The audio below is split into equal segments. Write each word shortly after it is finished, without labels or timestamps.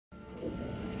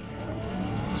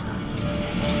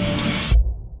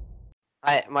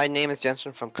Hi, my name is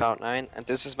Jensen from Cloud9, and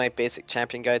this is my basic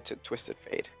champion guide to Twisted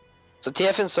Fate. So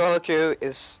TF in solo queue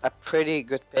is a pretty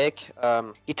good pick.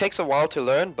 He takes a while to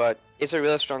learn, but he's a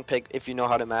really strong pick if you know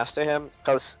how to master him,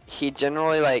 because he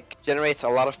generally generates a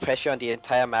lot of pressure on the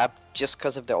entire map just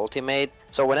because of the ultimate.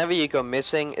 So whenever you go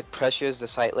missing, it pressures the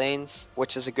side lanes,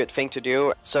 which is a good thing to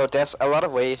do. So there's a lot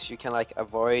of ways you can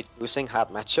avoid losing hard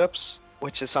matchups,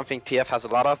 which is something TF has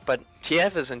a lot of, but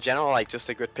TF is in general just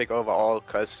a good pick overall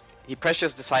because he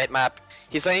pressures the side map.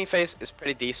 His laning phase is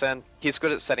pretty decent. He's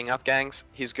good at setting up ganks.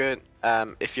 He's good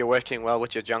if you're working well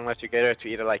with your jungler together to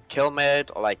either kill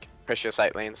mid or pressure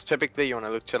side lanes. Typically you want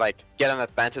to look to get an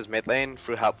advantage mid lane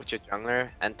through help with your jungler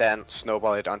and then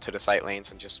snowball it onto the side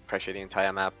lanes and just pressure the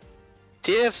entire map.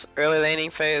 TF's early laning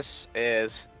phase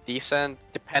is decent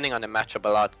depending on the matchup a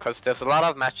lot, because there's a lot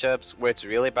of matchups where it's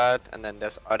really bad and then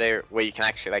there's other where you can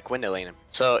actually win the lane.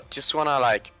 So just wanna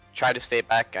try to stay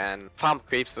back and farm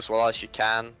creeps as well as you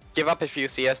can. Give up a few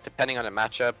CS depending on the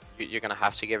matchup. You're gonna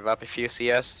have to give up a few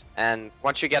CS, and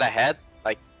once you get ahead,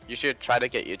 you should try to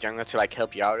get your jungler to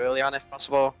help you out early on if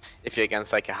possible, if you're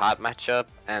against a hard matchup.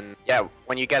 And yeah,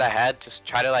 when you get ahead, just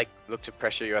try to look to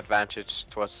pressure your advantage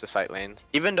towards the side lanes.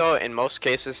 Even though in most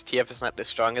cases TF is not the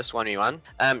strongest 1v1,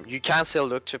 you can still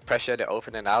look to pressure the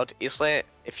open and out easily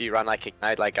if you run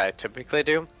Ignite like I typically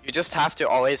do. You just have to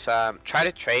always try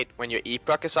to trade when your E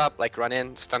proc is up, run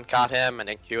in, stun card him, and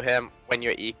then Q him when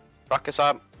your E proc is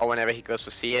up, or whenever he goes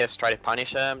for CS, try to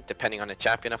punish him, depending on the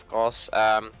champion of course.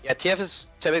 Yeah, TF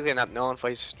is typically not known for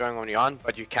his strong 1v1,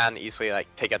 but you can easily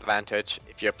take advantage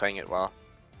if you're playing it well.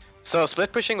 So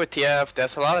split pushing with TF,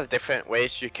 there's a lot of different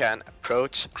ways you can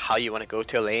approach how you want to go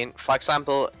to a lane. For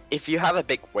example, if you have a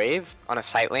big wave on a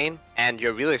side lane and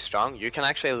you're really strong, you can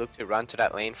actually look to run to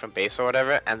that lane from base or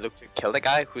whatever and look to kill the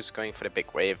guy who's going for the big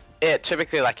wave.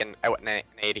 Typically an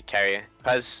AD carry,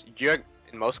 because you're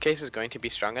in most cases going to be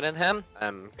stronger than him,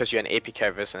 because you're an AP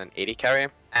carry versus an AD carry,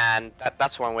 and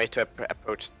that's one way to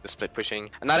approach the split pushing.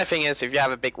 Another thing is, if you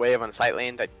have a big wave on side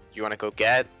lane that you want to go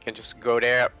get, you can just go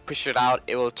there, push it out.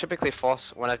 It will typically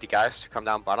force one of the guys to come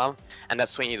down bottom, and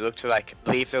that's when you look to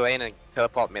leave the lane and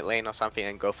teleport mid lane or something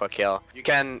and go for a kill. You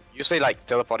can usually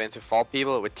teleport into 4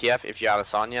 people with TF if you have a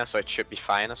Sonya, so it should be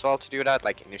fine as well to do that,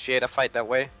 initiate a fight that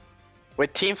way.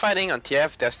 With team fighting on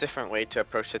TF, there's different way to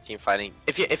approach the team fighting.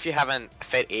 If you have a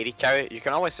Fate 80 carry, you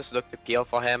can always just look to peel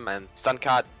for him and stun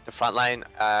card the front line.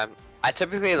 I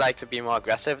typically like to be more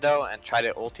aggressive though and try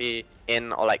to ulti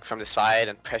in or from the side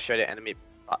and pressure the enemy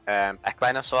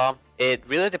backline as well. It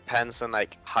really depends on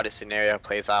how the scenario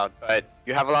plays out, but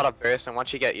you have a lot of burst, and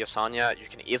once you get your Sonya, you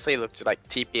can easily look to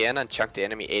TP in and chunk the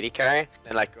enemy 80 carry,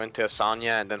 then go into a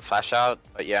Sonya and then flash out.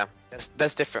 But yeah,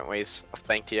 there's different ways of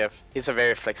playing TF. He's a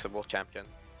very flexible champion.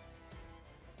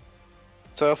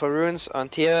 So for runes on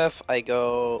TF, I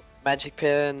go Magic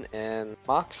Pin in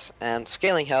Mox and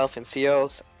Scaling Health in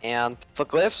Seals. And for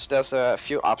glyphs, there's a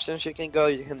few options you can go.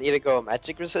 You can either go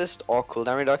Magic Resist or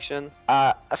Cooldown Reduction.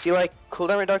 I feel like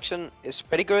Cooldown Reduction is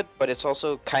pretty good, but it's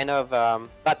also kind of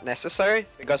not necessary,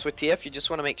 because with TF you just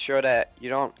want to make sure that you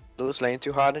don't lose lane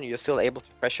too hard and you're still able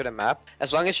to pressure the map.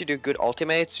 As long as you do good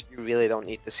ultimates, you really don't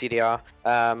need the CDR.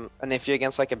 And if you're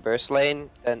against a burst lane,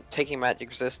 then taking Magic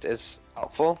Resist is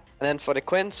helpful. And then for the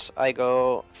quints, I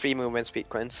go free movement speed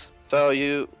quints. So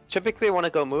you typically want to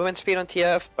go movement speed on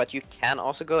TF, but you can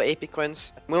also go AP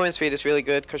quints. Movement speed is really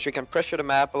good because you can pressure the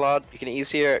map a lot. You can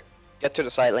easier get to the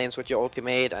side lanes with your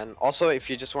ultimate, and also if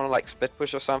you just want to split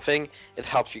push or something, it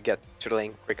helps you get to the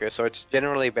lane quicker. So it's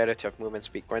generally better to have movement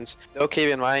speed quints. Though keep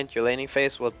in mind, your laning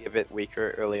phase will be a bit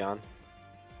weaker early on.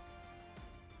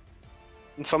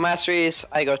 And for masteries,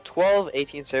 I go 12,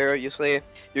 18, 0 usually.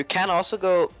 You can also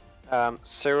go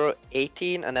 0,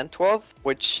 18 and then 12,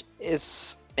 which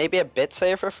is maybe a bit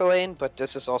safer for lane, but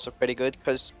this is also pretty good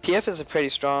because TF is a pretty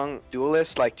strong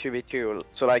duelist 2v2.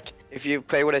 So if you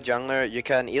play with a jungler, you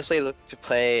can easily look to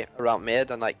play around mid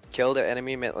and kill the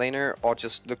enemy mid laner, or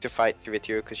just look to fight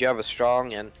 2v2 because you have a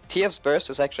strong, and TF's burst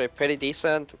is actually pretty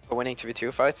decent for winning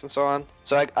 2v2 fights and so on.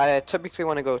 So I typically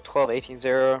want to go 12, 18,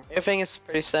 0. Everything is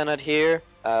pretty standard here.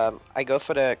 I go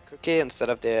for the cookie instead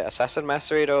of the assassin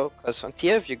mastery though, because on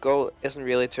TF your goal isn't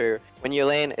really to win your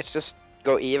lane, it's just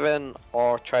go even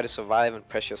or try to survive and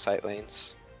pressure side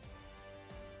lanes.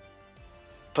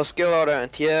 For skill order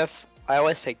and TF, I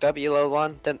always take W level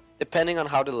 1, then depending on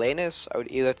how the lane is, I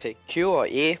would either take Q or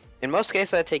E. In most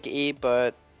cases I take E,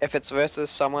 but if it's versus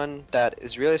someone that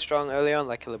is really strong early on,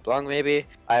 like a LeBlanc maybe,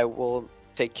 I will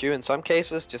take Q in some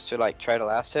cases just to try the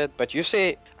last hit. But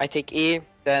usually I take E,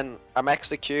 then I max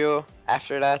the Q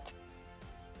after that.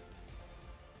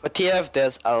 For TF,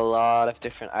 there's a lot of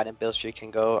different item builds you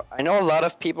can go. I know a lot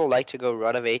of people like to go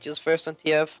Rod of Ages first on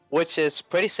TF, which is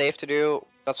pretty safe to do.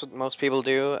 That's what most people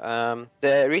do.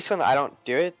 The reason I don't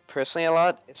do it personally a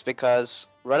lot is because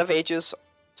Rod of Ages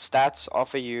stats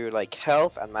offer you like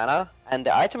health and mana, and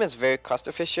the item is very cost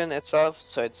efficient itself,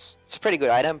 so it's a pretty good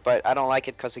item, but I don't like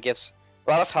it because it gives a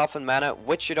lot of health and mana,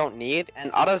 which you don't need, and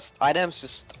other items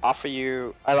just offer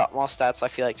you a lot more stats, I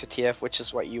feel like, to TF, which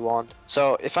is what you want.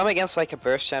 So if I'm against like a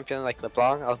burst champion like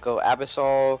LeBlanc, I'll go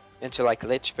Abyssal into like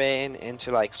Lichbane, into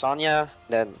like Sonya,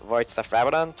 then Void Stuff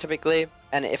Rabadon typically.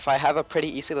 And if I have a pretty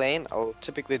easy lane, I'll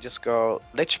typically just go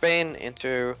Lichbane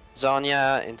into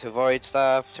Zonya, into Void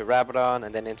Stuff, to Rabadon,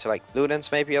 and then into like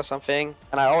Ludens maybe or something.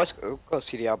 And I always go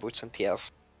CDR boots and TF.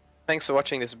 Thanks for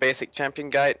watching this basic champion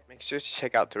guide. Make sure to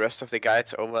check out the rest of the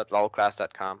guides over at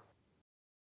lolclass.com.